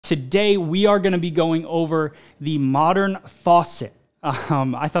Today, we are going to be going over the modern faucet.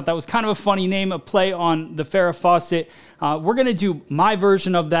 I thought that was kind of a funny name, a play on the Farrah faucet. We're going to do my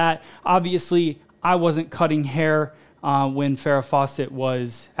version of that. Obviously, I wasn't cutting hair when Farrah Fawcett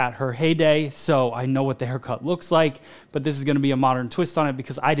was at her heyday, so I know what the haircut looks like, but this is going to be a modern twist on it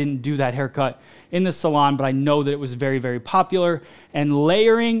because I didn't do that haircut in the salon, but I know that it was very, very popular. And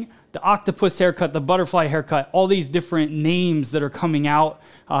layering the octopus haircut, the butterfly haircut, all these different names that are coming out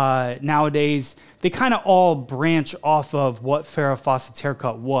nowadays, they kind of all branch off of what Farrah Fawcett's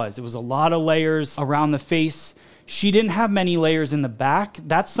haircut was. It was a lot of layers around the face. She didn't have many layers in the back.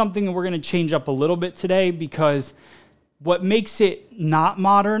 That's something that we're going to change up a little bit today because what makes it not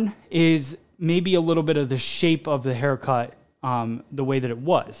modern is maybe a little bit of the shape of the haircut, the way that it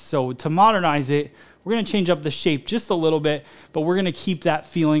was. So to modernize it, we're going to change up the shape just a little bit, but we're going to keep that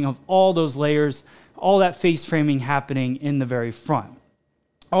feeling of all those layers, all that face framing happening in the very front.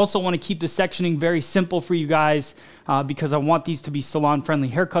 I also want to keep the sectioning very simple for you guys because I want these to be salon-friendly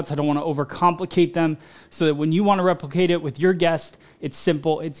haircuts. I don't want to overcomplicate them so that when you want to replicate it with your guest, it's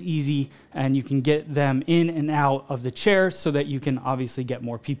simple, it's easy, and you can get them in and out of the chair so that you can obviously get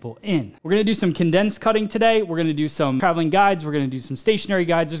more people in. We're going to do some condensed cutting today. We're going to do some traveling guides. We're going to do some stationary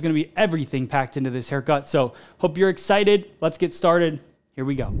guides. There's going to be everything packed into this haircut. So hope you're excited. Let's get started. Here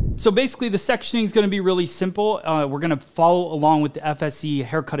we go. So basically the sectioning is going to be really simple. We're going to follow along with the FSE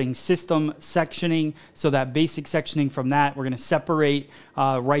haircutting system sectioning. So that basic sectioning from that, we're going to separate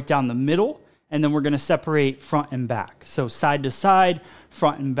right down the middle. And then we're going to separate front and back. So side to side,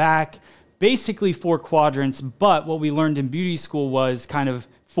 front and back, basically 4 quadrants. But what we learned in beauty school was kind of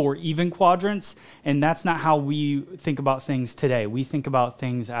 4 even quadrants. And that's not how we think about things today. We think about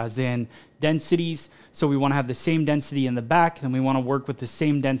things as in densities. So we want to have the same density in the back, and we want to work with the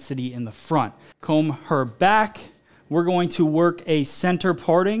same density in the front. Comb her back. We're going to work a center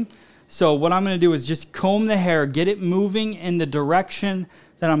parting. So what I'm going to do is just comb the hair, get it moving in the direction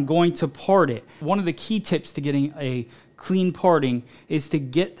that I'm going to part it. One of the key tips to getting a clean parting is to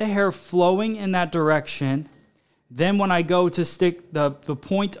get the hair flowing in that direction. Then when I go to stick the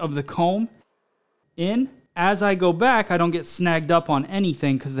point of the comb in, as I go back, I don't get snagged up on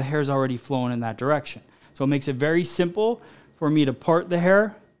anything because the hair is already flowing in that direction. So it makes it very simple for me to part the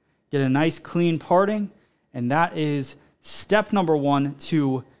hair, get a nice clean parting, and that is step number 1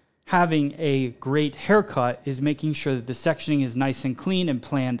 to having a great haircut, is making sure that the sectioning is nice and clean and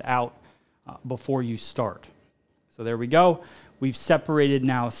planned out before you start. So there we go. We've separated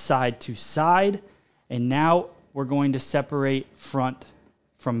now side to side, and now we're going to separate front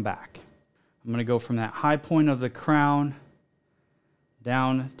from back. I'm going to go from that high point of the crown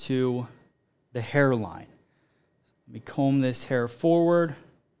down to the hairline. Let me comb this hair forward,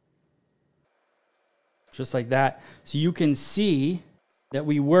 just like that. So you can see that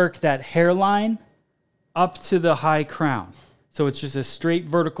we work that hairline up to the high crown. So it's just a straight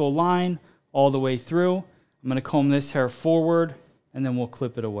vertical line all the way through. I'm going to comb this hair forward, and then we'll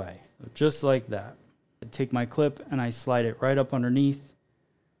clip it away. So just like that. I take my clip and I slide it right up underneath,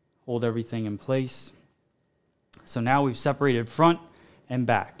 hold everything in place. So now we've separated front and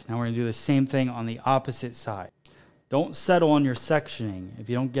back. Now we're going to do the same thing on the opposite side. Don't settle on your sectioning. If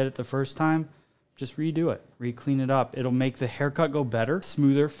you don't get it the first time, just redo it, re-clean it up. It'll make the haircut go better,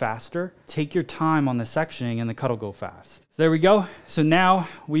 smoother, faster. Take your time on the sectioning and the cut will go fast. So there we go. So now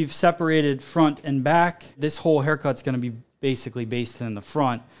we've separated front and back. This whole haircut's going to be basically based in the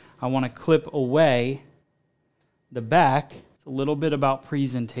front. I want to clip away the back. It's a little bit about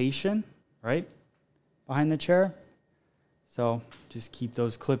presentation, right? Behind the chair. So just keep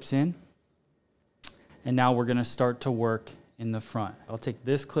those clips in. And now we're going to start to work in the front. I'll take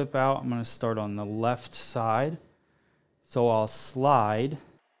this clip out. I'm going to start on the left side. So I'll slide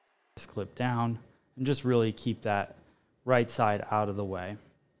this clip down and just really keep that right side out of the way.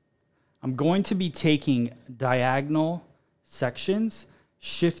 I'm going to be taking diagonal sections,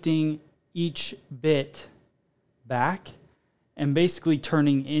 shifting each bit back and basically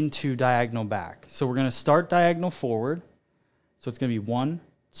turning into diagonal back. So we're going to start diagonal forward. So it's going to be 1,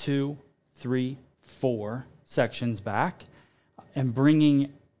 2, 3, 4 sections back, and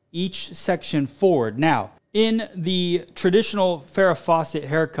bringing each section forward. Now, in the traditional Farrah Fawcett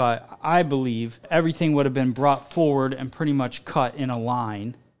haircut, I believe everything would have been brought forward and pretty much cut in a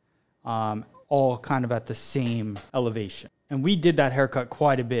line, all kind of at the same elevation. And we did that haircut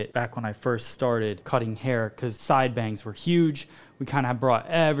quite a bit back when I first started cutting hair because side bangs were huge. We kind of brought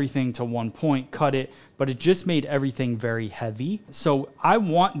everything to one point, cut it, but it just made everything very heavy. So I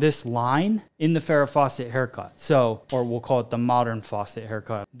want this line in the Farrah Fawcett haircut. So, or we'll call it the modern Fawcett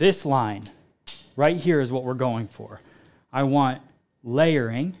haircut. This line right here is what we're going for. I want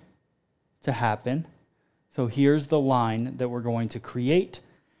layering to happen. So here's the line that we're going to create.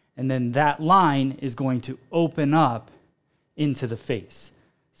 And then that line is going to open up into the face.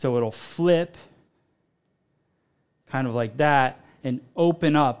 So it'll flip kind of like that and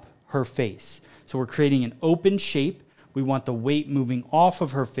open up her face. So we're creating an open shape. We want the weight moving off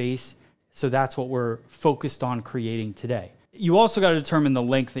of her face. So that's what we're focused on creating today. You also got to determine the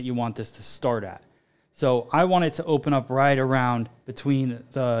length that you want this to start at. So I want it to open up right around between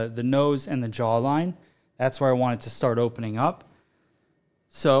the nose and the jawline. That's where I want it to start opening up.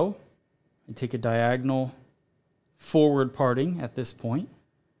 So I take a diagonal forward parting at this point.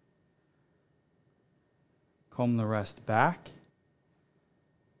 Comb the rest back.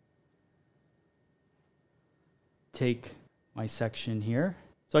 Take my section here.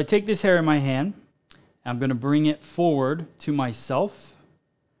 So I take this hair in my hand. I'm going to bring it forward to myself.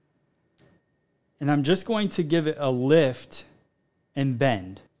 And I'm just going to give it a lift and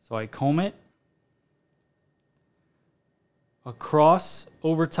bend. So I comb it across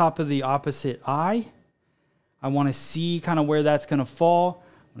over top of the opposite eye. I want to see kind of where that's going to fall.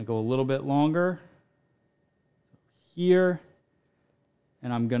 I'm going to go a little bit longer here,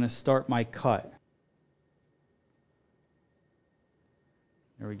 and I'm going to start my cut.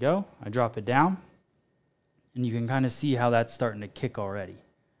 There we go. I drop it down, and you can kind of see how that's starting to kick already.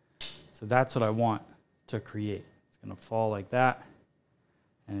 So that's what I want to create. It's going to fall like that,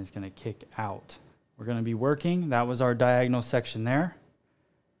 and it's going to kick out. We're going to be working. That was our diagonal section there.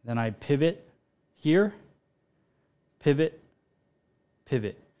 Then I pivot here, pivot,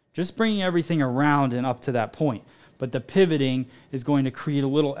 pivot. Just bringing everything around and up to that point. But the pivoting is going to create a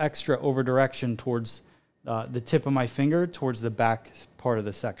little extra over direction towards the tip of my finger, towards the back part of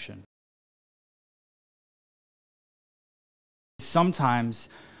the section. Sometimes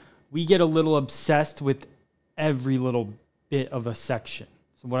we get a little obsessed with every little bit of a section.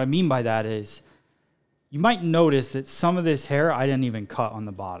 So what I mean by that is, you might notice that some of this hair I didn't even cut on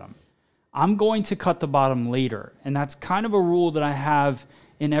the bottom. I'm going to cut the bottom later, and that's kind of a rule that I have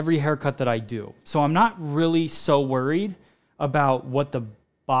in every haircut that I do. So I'm not really so worried about what the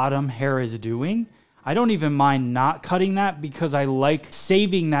bottom hair is doing. I don't even mind not cutting that because I like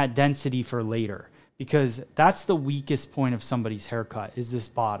saving that density for later, because that's the weakest point of somebody's haircut, is this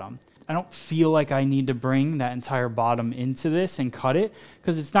bottom. I don't feel like I need to bring that entire bottom into this and cut it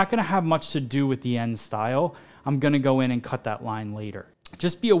because it's not going to have much to do with the end style. I'm going to go in and cut that line later.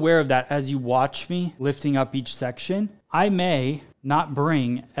 Just be aware of that as you watch me lifting up each section. I may not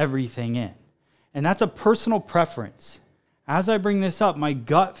bring everything in, and that's a personal preference. As I bring this up, my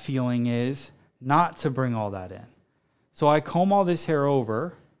gut feeling is not to bring all that in. So I comb all this hair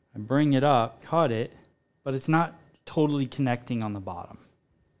over, I bring it up, cut it, but it's not totally connecting on the bottom.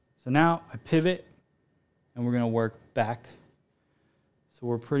 So now I pivot, and we're going to work back. So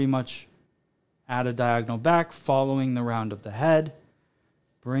we're pretty much at a diagonal back, following the round of the head,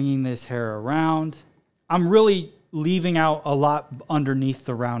 bringing this hair around. I'm really leaving out a lot underneath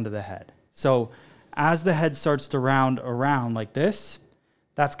the round of the head. So as the head starts to round around like this,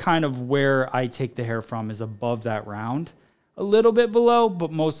 that's kind of where I take the hair from, is above that round. A little bit below,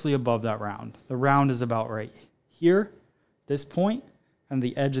 but mostly above that round. The round is about right here, this point, and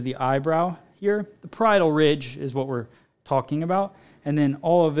the edge of the eyebrow here. The parietal ridge is what we're talking about. And then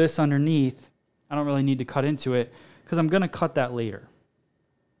all of this underneath, I don't really need to cut into it because I'm going to cut that later.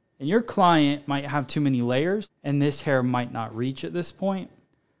 And your client might have too many layers, and this hair might not reach at this point,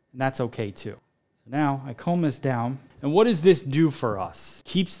 and that's okay too. So now I comb this down, and what does this do for us?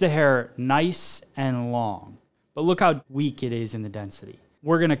 Keeps the hair nice and long, but look how weak it is in the density.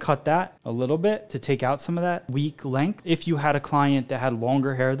 We're going to cut that a little bit to take out some of that weak length. If you had a client that had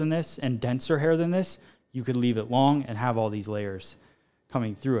longer hair than this and denser hair than this, you could leave it long and have all these layers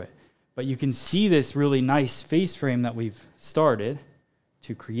coming through it. But you can see this really nice face frame that we've started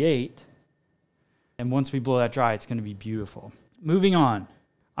to create. And once we blow that dry, it's going to be beautiful. Moving on,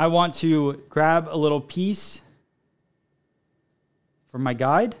 I want to grab a little piece from my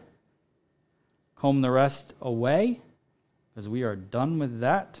guide, comb the rest away, because we are done with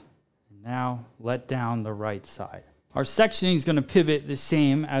that. Now let down the right side. Our sectioning is going to pivot the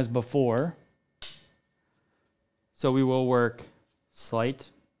same as before. So we will work slight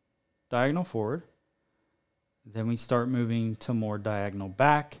diagonal forward. Then we start moving to more diagonal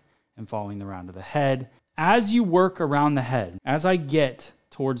back and following the round of the head. As you work around the head, as I get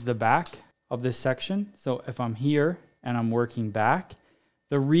towards the back of this section, so if I'm here and I'm working back,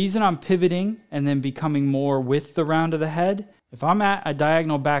 the reason I'm pivoting and then becoming more with the round of the head, if I'm at a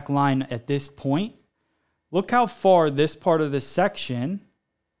diagonal back line at this point, look how far this part of this section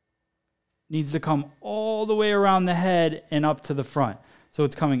needs to come all the way around the head and up to the front. So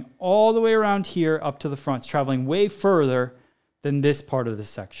it's coming all the way around here up to the front. It's traveling way further than this part of the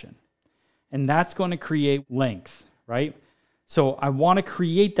section. And that's going to create length, right? So I want to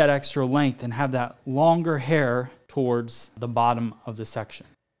create that extra length and have that longer hair towards the bottom of the section.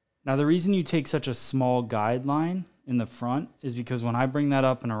 Now, the reason you take such a small guideline in the front is because when I bring that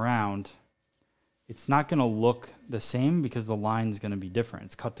up and around, it's not going to look the same because the line is going to be different.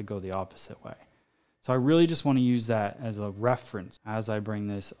 It's cut to go the opposite way. So I really just want to use that as a reference as I bring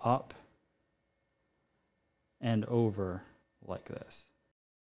this up and over like this.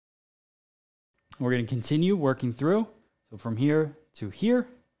 We're going to continue working through. So from here to here,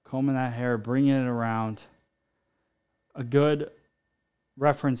 combing that hair, bringing it around. A good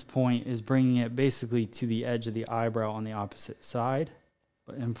reference point is bringing it basically to the edge of the eyebrow on the opposite side.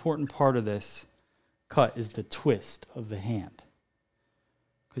 But an important part of this cut is the twist of the hand,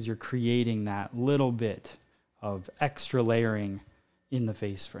 because you're creating that little bit of extra layering in the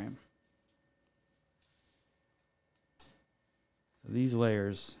face frame. So these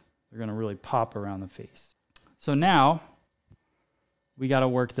layers are going to really pop around the face. So now we got to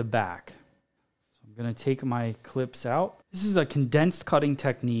work the back. So I'm going to take my clips out. This is a condensed cutting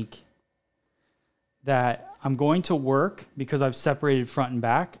technique that I'm going to work because I've separated front and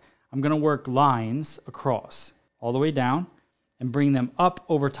back. I'm going to work lines across all the way down and bring them up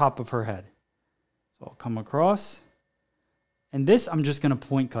over top of her head. So I'll come across, and this I'm just going to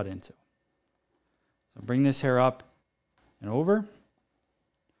point cut into. So bring this hair up and over.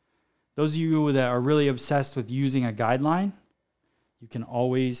 Those of you that are really obsessed with using a guideline, you can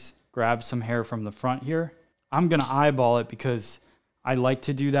always grab some hair from the front here. I'm going to eyeball it because I like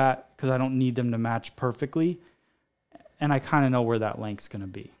to do that because I don't need them to match perfectly, and I kind of know where that length's going to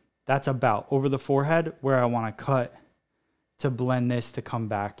be. That's about over the forehead where I want to cut to blend this to come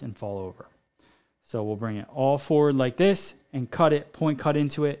back and fall over. So we'll bring it all forward like this and cut it, point cut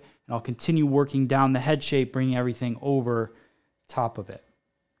into it, and I'll continue working down the head shape, bringing everything over top of it.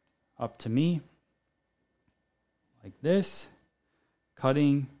 Up to me, like this,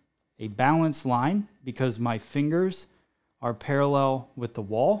 cutting a balanced line because my fingers are parallel with the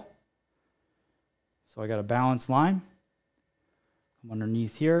wall. So I got a balanced line. Come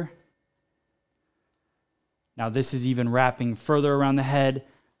underneath here. Now this is even wrapping further around the head.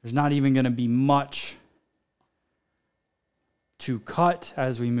 There's not even going to be much to cut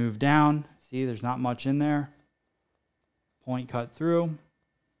as we move down. See, there's not much in there. Point cut through.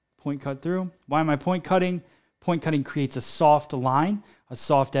 Point cut through. Why am I point cutting? Point cutting creates a soft line, a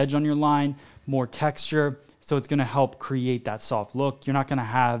soft edge on your line, more texture. So it's going to help create that soft look. You're not going to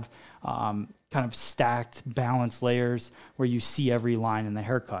have kind of stacked, balanced layers where you see every line in the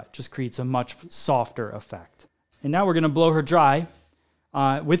haircut. Just creates a much softer effect. And now we're going to blow her dry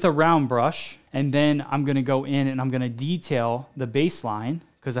with a round brush. And then I'm going to go in and I'm going to detail the baseline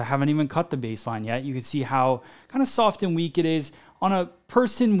because I haven't even cut the baseline yet. You can see how kind of soft and weak it is. On a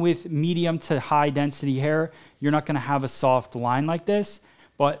person with medium to high density hair, you're not going to have a soft line like this.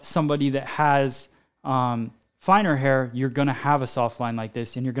 But somebody that has finer hair, you're going to have a soft line like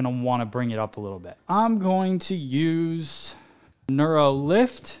this, and you're going to want to bring it up a little bit. I'm going to use Neuro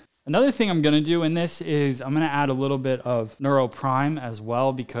Lift. Another thing I'm going to do in this is I'm going to add a little bit of Neuro Prime as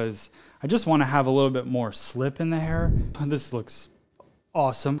well because I just want to have a little bit more slip in the hair. This looks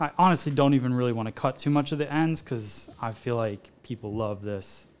awesome. I honestly don't even really want to cut too much of the ends because I feel like people love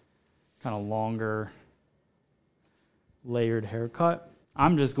this kind of longer layered haircut.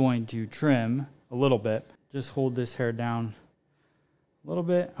 I'm just going to trim a little bit. Just hold this hair down a little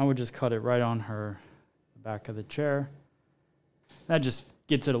bit. I would just cut it right on the back of the chair. That just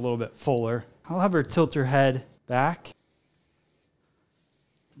gets it a little bit fuller. I'll have her tilt her head back.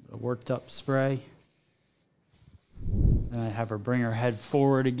 A worked up spray. Then I have her bring her head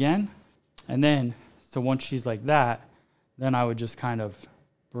forward again. And then, so once she's like that, then I would just kind of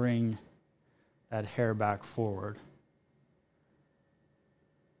bring that hair back forward.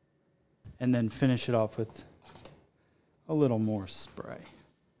 And then finish it off with a little more spray.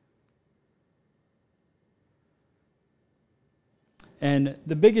 And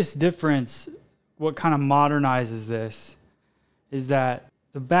the biggest difference, what kind of modernizes this, is that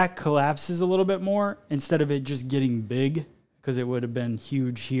the back collapses a little bit more instead of it just getting big, because it would have been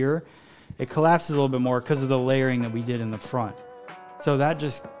huge here. It collapses a little bit more because of the layering that we did in the front. So that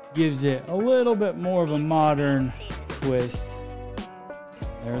just gives it a little bit more of a modern twist.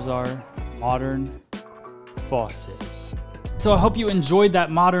 There's our modern faucet. So I hope you enjoyed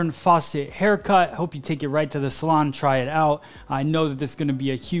that modern faucet haircut. I hope you take it right to the salon, try it out. I know that this is going to be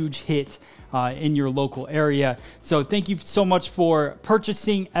a huge hit in your local area. So thank you so much for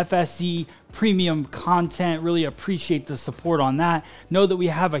purchasing FSE premium content. Really appreciate the support on that. Know that we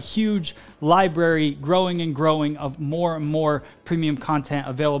have a huge library growing and growing of more and more premium content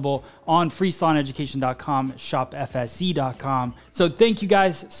available on freesaloneducation.com, shopfse.com. So thank you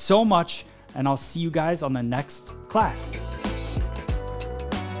guys so much, and I'll see you guys on the next class.